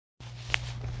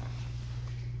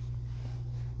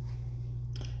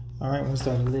All right, we'll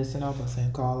start the lesson off by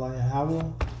saying, Call Allah Yahweh,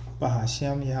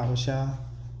 Bahashem Yahushua,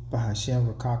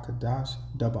 Bahashem Rakakadash,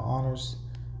 double honors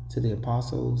to the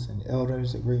apostles and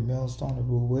elders, a great millstone to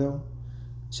rule well.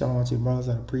 Shalom to your brothers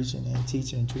that are preaching and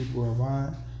teaching and truth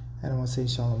worldwide. And I want to say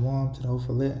shalom to the whole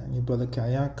Falet and your brother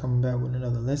Kayak coming back with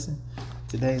another lesson.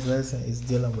 Today's lesson is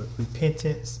dealing with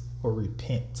repentance or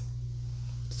repent.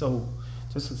 So,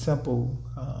 just a simple,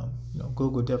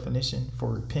 Google definition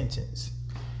for repentance.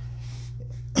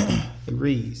 It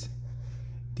reads,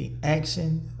 the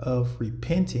action of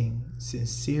repenting,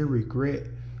 sincere regret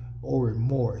or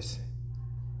remorse.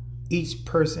 Each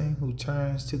person who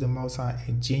turns to the Most High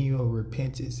in genuine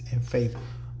repentance and faith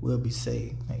will be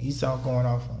saved. Now, Esau going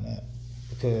off on that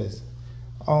because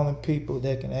all the people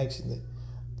that can actually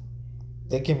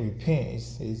repent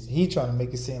is he trying to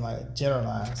make it seem like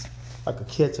generalized, like a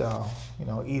catch-all,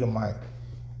 Edomite,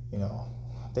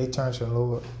 they turn to the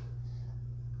Lord.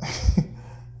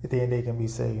 Then they can be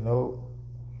saved. No,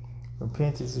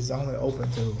 repentance is only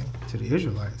open to the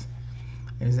Israelites,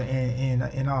 and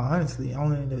in all honesty,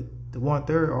 only the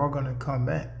 1/3 are going to come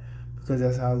back because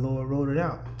that's how the Lord wrote it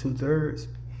out. 2/3,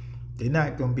 they're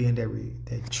not going to be in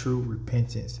that true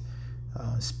repentance,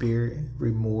 spirit,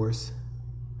 remorse,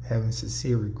 having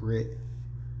sincere regret.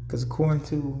 Because according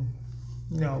to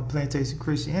plantation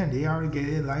Christianity, they already gave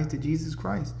their life to Jesus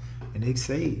Christ, and they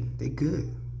saved. They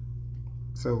good.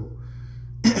 So.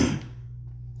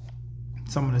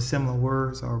 Some of the similar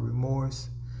words are remorse,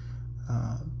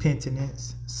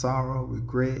 penitence, sorrow,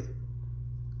 regret,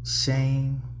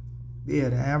 shame. Yeah,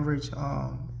 the average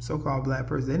so-called black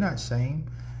person, they're not shamed.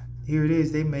 Here it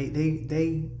is.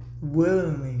 They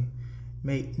willingly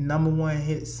make #1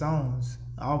 hit songs.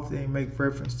 Often they make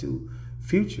reference to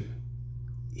Future.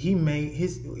 He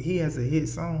has a hit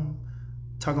song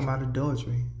talking about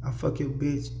adultery. I fuck your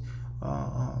bitch,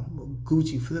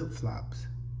 Gucci flip flops.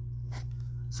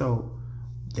 So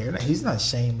he's not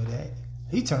ashamed of that.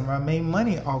 He turned around and made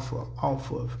money off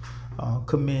of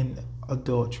committing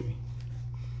adultery.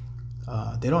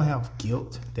 They don't have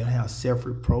guilt. They don't have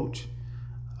self-reproach.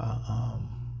 But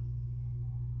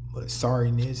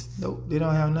sorriness. Nope, they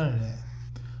don't have none of that.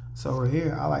 So right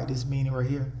here, I like this meaning right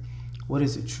here. What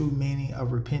is the true meaning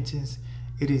of repentance?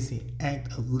 It is the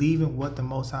act of leaving what the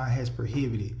Most High has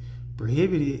prohibited.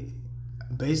 Prohibited,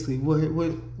 basically, what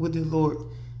did the Lord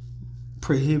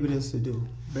prohibit us to do?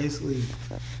 Basically,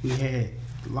 we had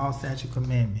law, statute,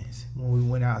 commandments. When we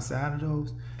went outside of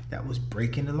those, that was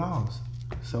breaking the laws.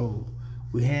 So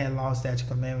we had law, statute,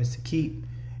 commandments to keep,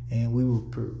 and we were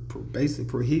basically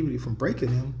prohibited from breaking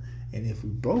them. And if we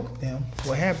broke them,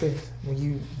 what happens when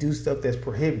you do stuff that's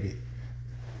prohibited?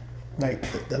 Like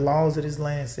the laws of this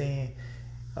land saying,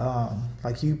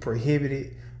 like you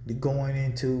prohibited the going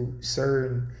into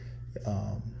certain,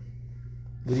 what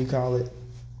do you call it?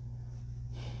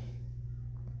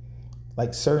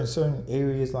 Like certain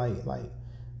areas, like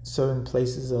certain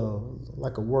places of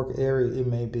like a work area, it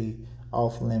may be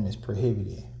off limits,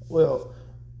 prohibited. Well,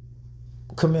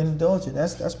 committing adultery,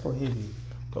 that's prohibited.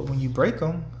 But when you break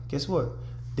them, guess what?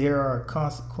 There are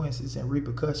consequences and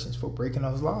repercussions for breaking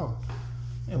those laws.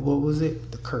 And what was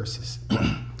it? The curses.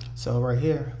 So right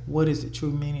here, what is the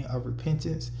true meaning of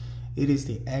repentance? It is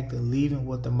the act of leaving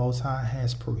what the Most High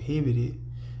has prohibited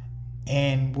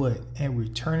and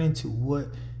returning to what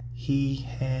He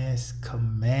has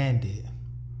commanded.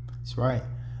 That's right.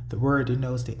 The word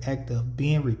denotes the act of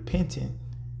being repentant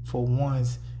for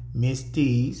one's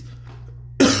misdeeds,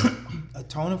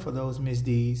 atoning for those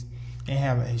misdeeds, and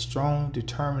having a strong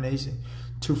determination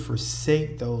to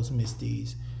forsake those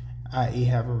misdeeds, i.e.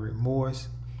 having remorse,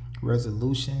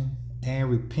 resolution, and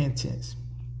repentance.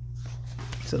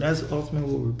 So that's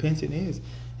ultimately what repenting is.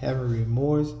 Having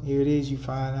remorse. Here it is. You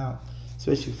find out,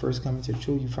 especially first coming to the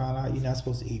truth, you find out you're not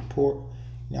supposed to eat pork.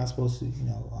 You're not supposed to,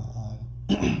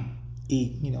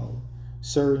 eat,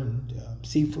 certain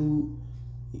seafood.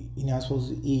 You're not supposed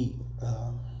to eat,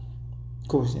 of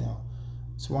course,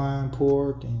 swine,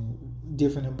 pork, and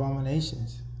different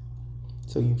abominations.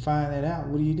 So you find that out.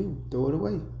 What do? Throw it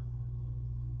away.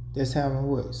 That's having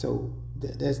what? So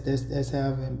that's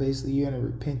having basically you're in a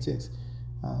repentance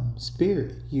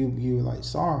spirit. You're like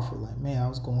sorrowful, like, man, I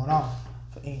was going off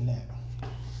for eating that.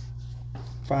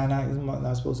 Find out you're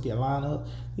not supposed to get lined up.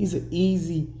 These are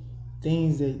easy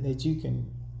things that you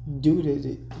can do.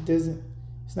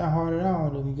 It's not hard at all.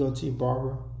 Then you go to your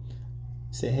barber,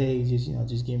 say, hey,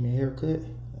 just give me a haircut.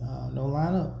 No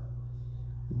line up.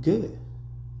 Good.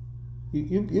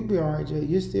 You'll be all right, Jay.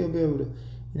 You'll still be able to,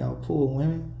 pull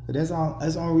women. But that's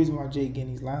the only reason why Jay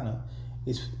getting these lineup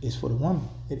is for the woman.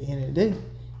 At the end of the day,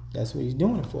 that's what he's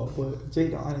doing it for. But Jay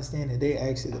don't understand that they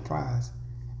actually the prize,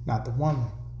 not the woman.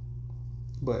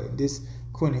 But this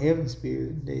Queen of Heaven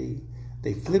spirit,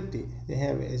 they flipped it. They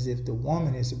have it as if the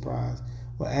woman is surprised.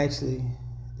 Well, actually,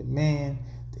 the man,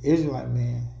 the Israelite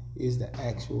man, is the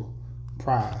actual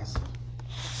prize.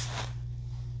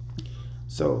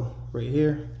 So right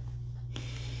here,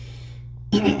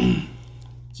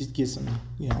 just get some,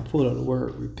 pull up the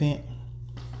word repent.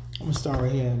 I'm gonna start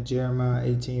right here in Jeremiah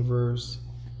 18 verse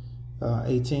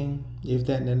 18. If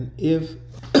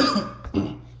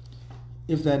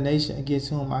that nation against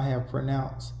whom I have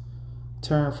pronounced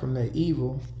turn from their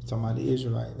evil, talking about the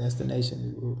Israelite, that's the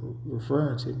nation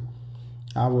referring to,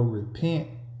 I will repent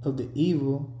of the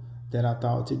evil that I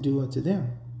thought to do unto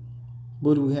them.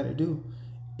 What do we have to do?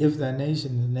 If that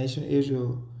nation, the nation of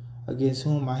Israel, against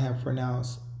whom I have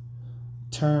pronounced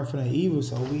turn from the evil,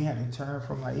 so we have to turn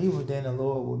from our evil, then the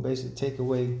Lord will basically take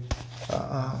away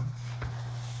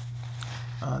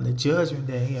the judgment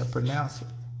that he had pronounced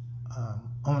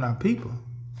on our people.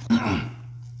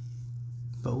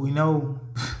 But we know,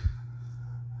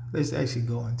 let's actually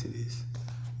go into this.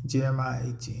 Jeremiah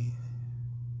 18.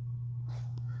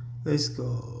 Let's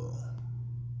go.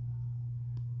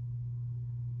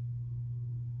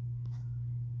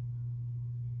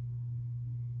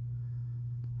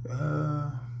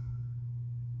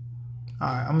 All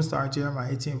right, I'm going to start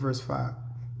Jeremiah 18 verse 5.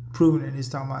 Proving that it's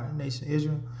talking about the nation of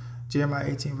Israel. Jeremiah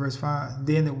 18 verse 5.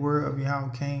 Then the word of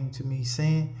Yahweh came to me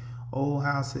saying, O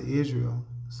house of Israel.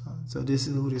 So this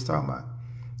is who this talking about.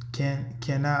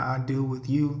 Cannot I deal with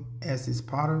you as this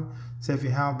potter? Saith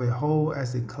Yahweh, behold,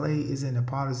 as the clay is in the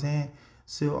potter's hand,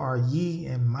 so are ye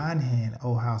in mine hand,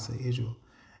 O house of Israel.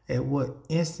 At what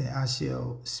instant I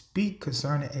shall speak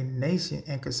concerning a nation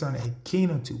and concerning a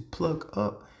kingdom to pluck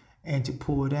up and to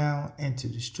pull down and to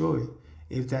destroy it.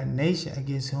 If that nation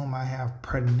against whom I have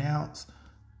pronounced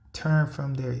turn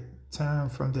from their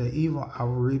evil, I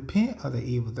will repent of the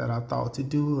evil that I thought to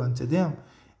do unto them.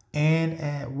 And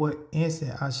at what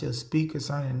instant I shall speak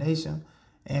concerning a nation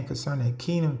and concerning a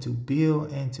kingdom to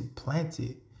build and to plant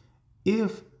it.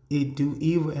 If it do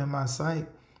evil in my sight,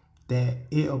 that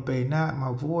it obey not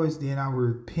my voice, then I will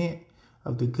repent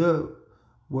of the good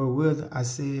wherewith I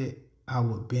said I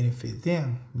would benefit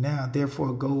them. Now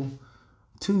therefore go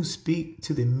to speak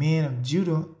to the men of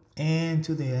Judah and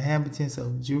to the inhabitants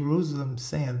of Jerusalem,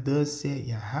 saying, thus said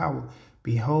Yahweh,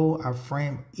 behold, I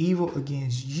frame evil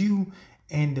against you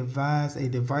and devise a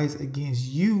device against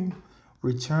you.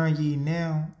 Return ye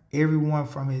now, everyone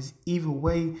from his evil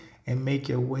way, and make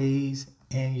your ways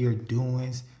and your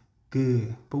doings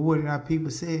good. But what did our people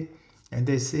say? And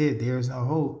they said, there is no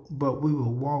hope, but we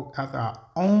will walk after our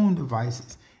own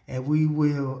devices, and we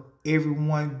will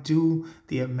everyone do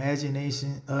the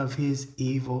imagination of his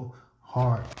evil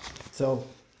heart. So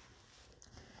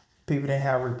people didn't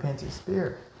have a repentant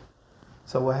spirit.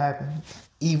 So what happened?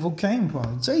 Evil came upon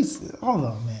them. Jay said, hold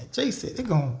on, man. Jay said,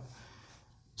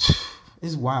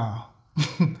 it's wild.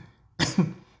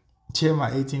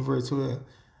 Jeremiah 18 verse 12.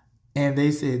 And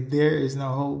they said, there is no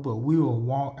hope, but we will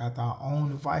walk after our own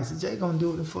devices. Jay gonna do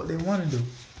what the fuck they want to do.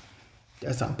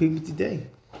 That's how people today.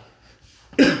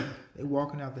 They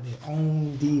walking after their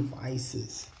own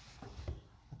devices.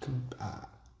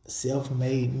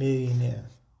 Self-made millionaire.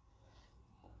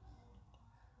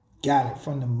 Got it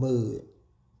from the mud.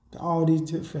 All these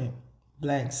different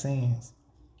black sayings.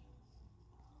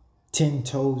 10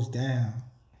 toes down.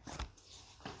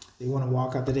 They want to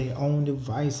walk after their own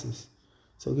devices.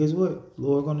 So guess what?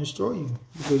 Lord gonna destroy you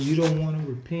because you don't want to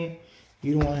repent.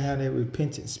 You don't want to have that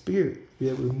repentant spirit,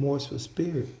 that remorseful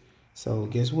spirit. So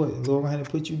guess what? The Lord gonna have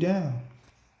to put you down.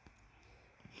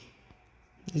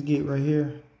 Let's get right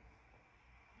here.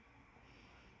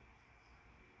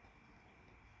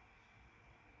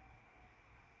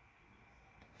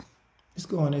 Let's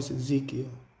go on this Ezekiel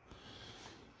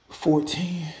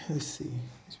 14. Let's see.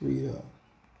 Let's read up.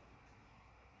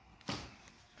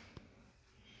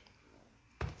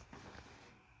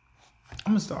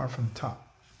 I'm going to start from the top.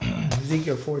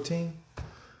 Ezekiel 14.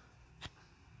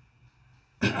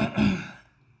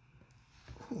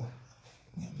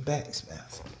 Back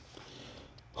smash.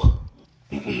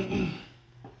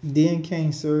 Then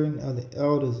came certain of the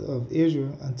elders of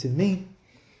Israel unto me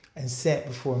and sat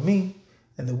before me.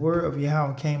 And the word of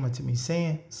Yahweh came unto me,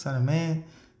 saying, Son of man,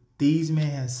 these men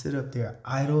have set up their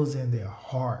idols in their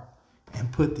heart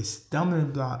and put the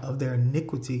stumbling block of their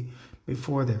iniquity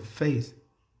before their face.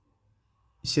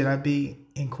 Should I be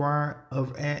inquired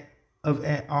of at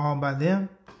all by them?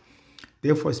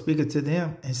 Therefore speak unto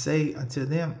them and say unto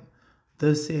them,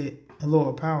 thus said the Lord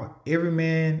of power, every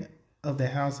man of the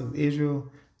house of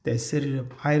Israel that setteth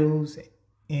up idols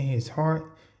in his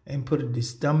heart and put a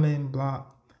stumbling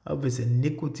block of his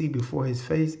iniquity before his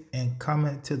face, and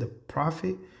cometh to the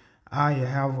prophet, I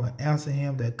Yahweh will answer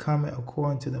him that cometh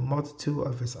according to the multitude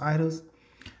of his idols,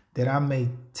 that I may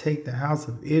take the house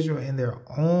of Israel in their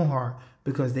own heart,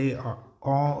 because they are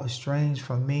all estranged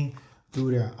from me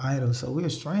through their idols. So we're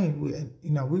estranged. We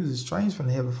was estranged from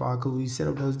the Heavenly Father because we set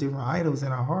up those different idols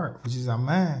in our heart, which is our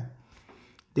mind.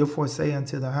 Therefore say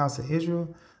unto the house of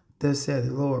Israel, thus saith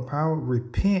the Lord of power,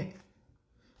 repent,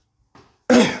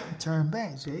 turn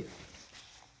back, Jake,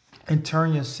 and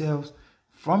turn yourselves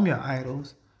from your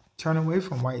idols, turn away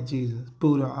from white Jesus,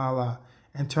 Buddha, Allah,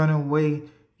 and turn away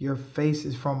your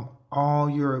faces from all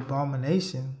your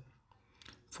abomination.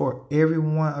 For every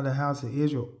one of the house of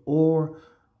Israel, or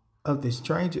of the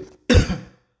stranger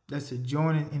that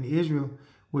sojourning in Israel,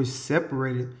 which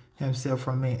separated himself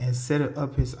from me, and set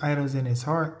up his idols in his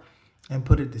heart, and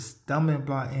put the stumbling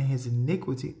block in his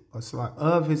iniquity, or slot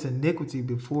of his iniquity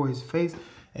before his face,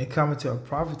 and coming to a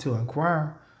prophet to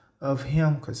inquire of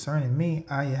him concerning me,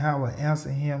 I Yahweh answer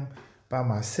him by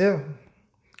myself,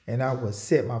 and I will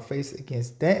set my face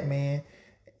against that man,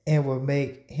 and will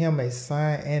make him a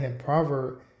sign and a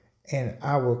proverb, and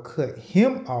I will cut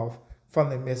him off from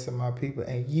the midst of my people,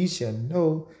 and ye shall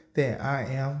know that I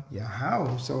am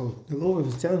Yahweh. So the Lord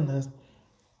was telling us,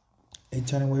 they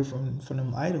turn away from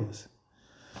them idols.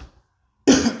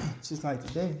 Just like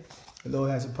today, the Lord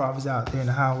has the prophets out there in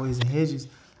the highways and hedges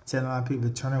telling a lot of people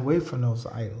to turn away from those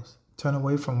idols, turn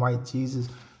away from white Jesus,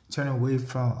 turn away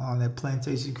from that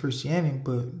plantation Christianity,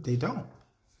 but they don't.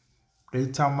 They're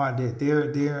talking about that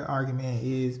their argument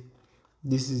is,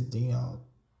 this is,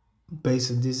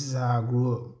 basically this is how I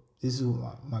grew up. This is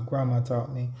what my grandma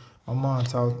taught me, my mom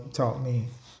taught me.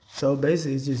 So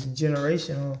basically it's just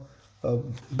generational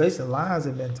basic lies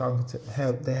have been taught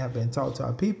to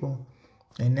our people.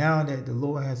 And now that the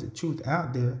Lord has the truth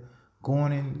out there,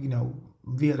 going in,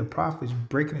 via the prophets,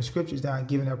 breaking the scriptures down,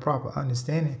 giving their proper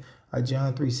understanding of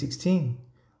John 3:16,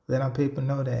 let our people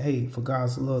know that, hey, for God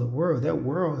so loved the world. That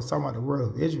world is talking about the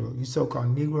world of Israel. You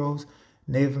so-called Negroes,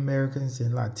 Native Americans,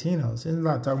 and Latinos. It's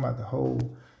not talking about the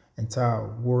whole entire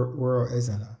world as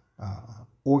an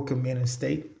orca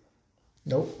state.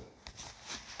 Nope.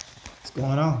 What's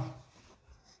going on?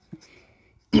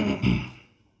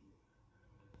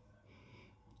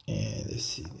 And let's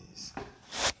see this.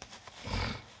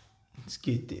 Let's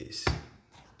get this.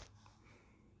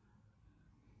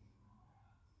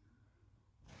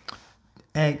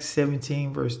 Acts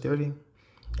 17, verse 30.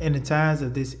 In the times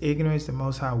of this ignorance, the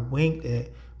Most High winked at,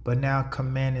 but now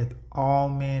commandeth all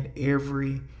men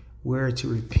everywhere to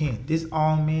repent. This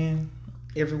all men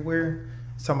everywhere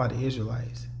is talking about the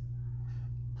Israelites.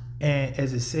 And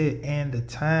as it said, and the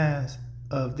times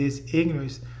of this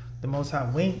ignorance, the Most High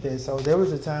winked at. So there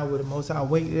was a time where the Most High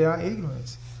winked at our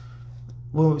ignorance.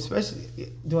 Well,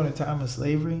 especially during the time of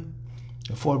slavery,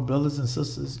 before brothers and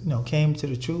sisters, came to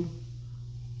the truth.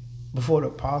 Before the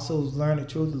apostles learned the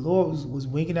truth, the Lord was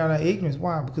winking out our ignorance.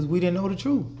 Why? Because we didn't know the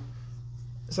truth.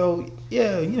 So,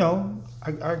 yeah,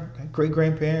 our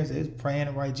great-grandparents, they was praying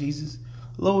to white Jesus.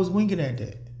 The Lord was winking at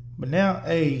that. But now,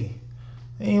 hey,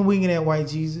 they ain't winking at white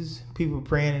Jesus. People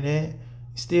praying at that.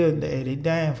 Still, they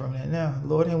dying from that now. The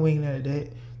Lord ain't winking at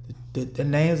that. The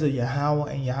names of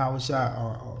Yahweh and Yahweh Shai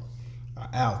are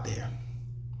out there.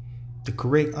 The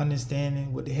correct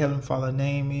understanding what the Heavenly Father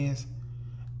name is,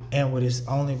 and what his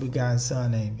only begotten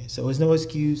son name is. So it's no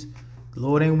excuse. The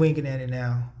Lord ain't winking at it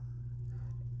now.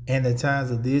 And the times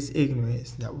of this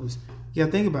ignorance, that was,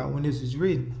 think about when this was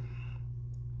written.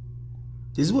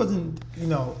 This wasn't,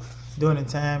 during the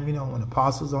time, when the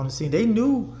apostles on the scene. They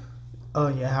knew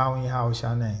Yahweh and Yahweh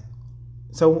Shai name.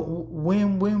 So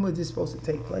when was this supposed to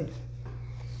take place?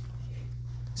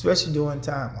 Especially during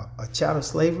time, a child of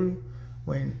slavery,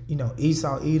 when,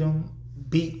 Esau, Edom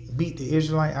beat the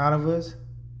Israelite out of us,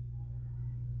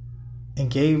 and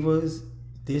gave us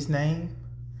this name.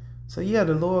 So yeah,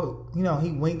 the Lord,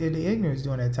 he winked at the ignorance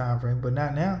during that time frame, but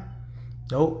not now.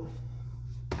 Nope.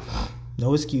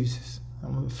 No excuses.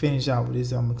 I'm going to finish out with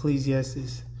this.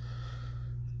 Ecclesiastes.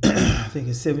 I think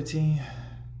it's 17.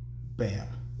 Bam.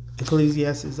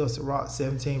 Ecclesiastes or Sirach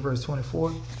 17, verse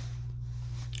 24.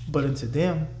 But unto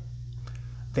them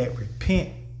that repent,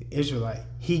 the Israelite,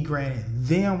 he granted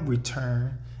them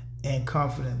return and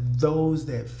confident those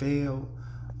that fail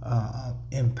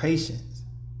in patience.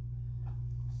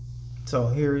 So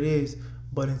here it is.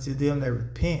 But unto them that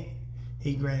repent,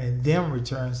 he granted them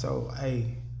return. So,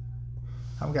 hey,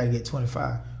 I've got to get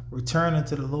 25. Return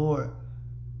unto the Lord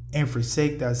and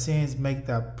forsake thy sins. Make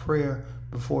thy prayer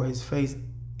before his face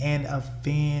and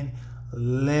offend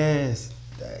less.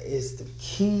 That is the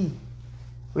key.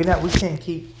 We can't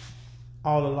keep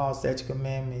all the law, statute,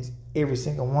 commandments, every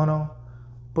single one of them.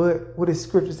 But what does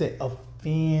scripture say?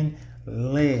 Offend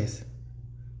less.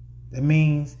 That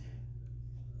means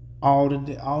all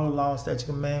the law, statute,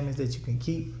 commandments that you can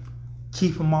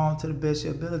keep them all to the best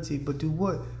of your ability. But do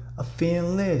what?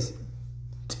 Offend less.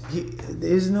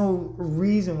 There's no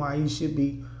reason why you should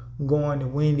be going to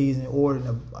Wendy's and ordering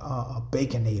a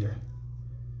Baconator.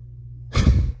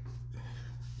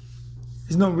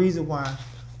 There's no reason why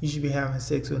you should be having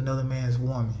sex with another man's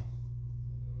woman.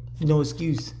 No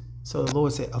excuse. So the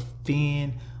Lord said,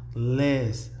 offend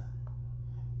less.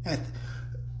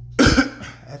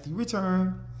 After you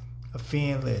return,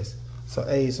 offend less.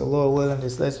 So, so Lord willing,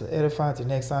 this lesson will edify. Till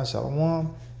next time,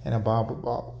 shalom and a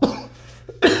Bible.